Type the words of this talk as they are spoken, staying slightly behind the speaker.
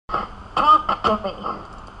to me.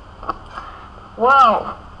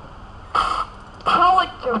 Well, tell it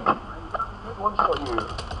to me. Good one for you.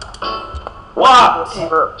 What?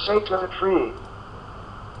 Say to the tree.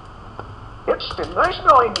 It's been nice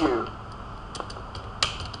knowing you.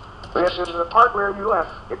 This is the part where you have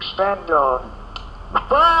expand on.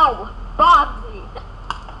 Well, Bonzi,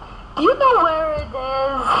 do you know where it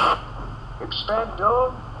is? Expand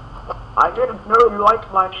on? I didn't know you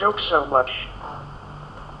liked my jokes so much.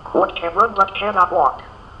 What can run but cannot walk?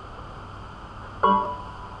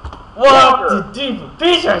 What the deep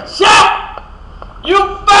piece of shit? You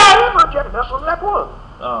fat! Never get enough of that one.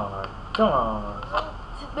 Oh, come on.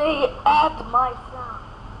 To me and myself.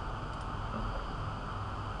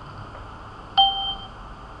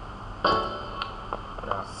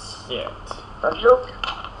 Oh, shit. A joke?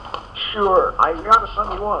 Sure, I got a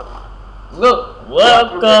funny one. Look,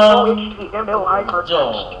 welcome, HTML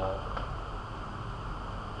Joel.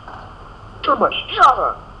 Too much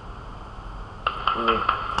Java. With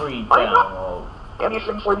free I got download.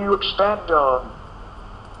 anything for you expand on.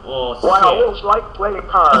 Oh, Why I shit. always like playing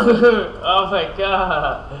cards. Oh my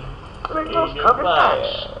god. They must come in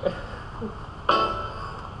packs.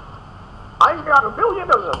 I've got a million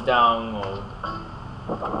of them. Download.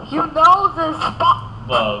 You know this spot.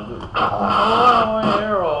 Bug. Oh,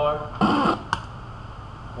 error.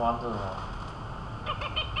 What the hell?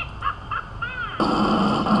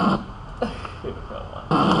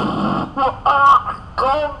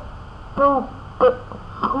 Come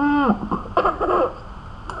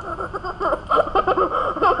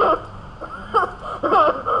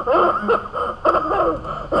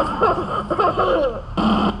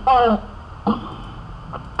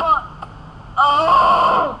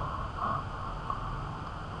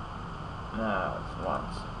Now it's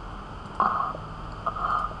once.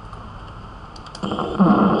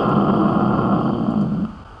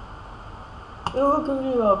 You're looking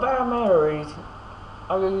at your bad memories.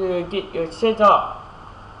 I'm gonna get your shit up.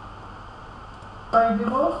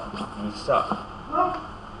 You suck.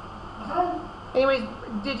 Anyways,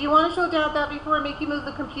 did you want to show Dad that before I make you move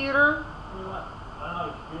the computer? I don't know,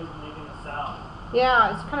 the computer's making a sound.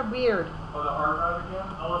 Yeah, it's kind of weird. Oh, the hard drive again?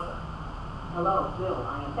 Oh, listen. Hello, Bill.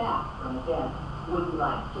 I am back from the dead. Would you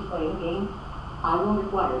like to play a game? I will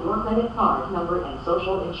require your credit card number and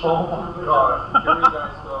social insurance number. Oh, God. Here you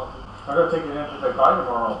guys go. I gotta take an inch by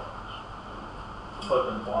tomorrow.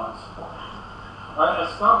 Flipping plots.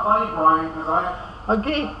 Stop by, Brian, because I've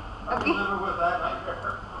been living with that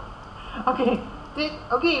nightmare.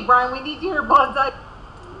 Okay, Brian, we need to hear Bonsai.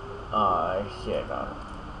 Oh shit.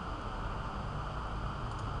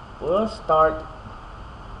 We'll start.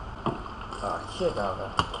 Oh shit,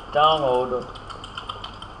 download.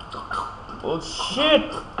 Oh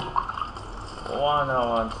shit! One.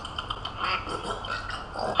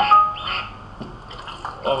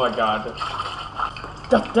 Oh my god.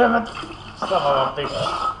 God damn it! Son of a bitch.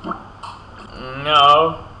 No.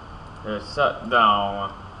 Just shut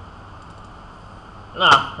down.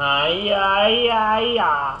 Nah,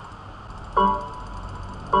 yeah.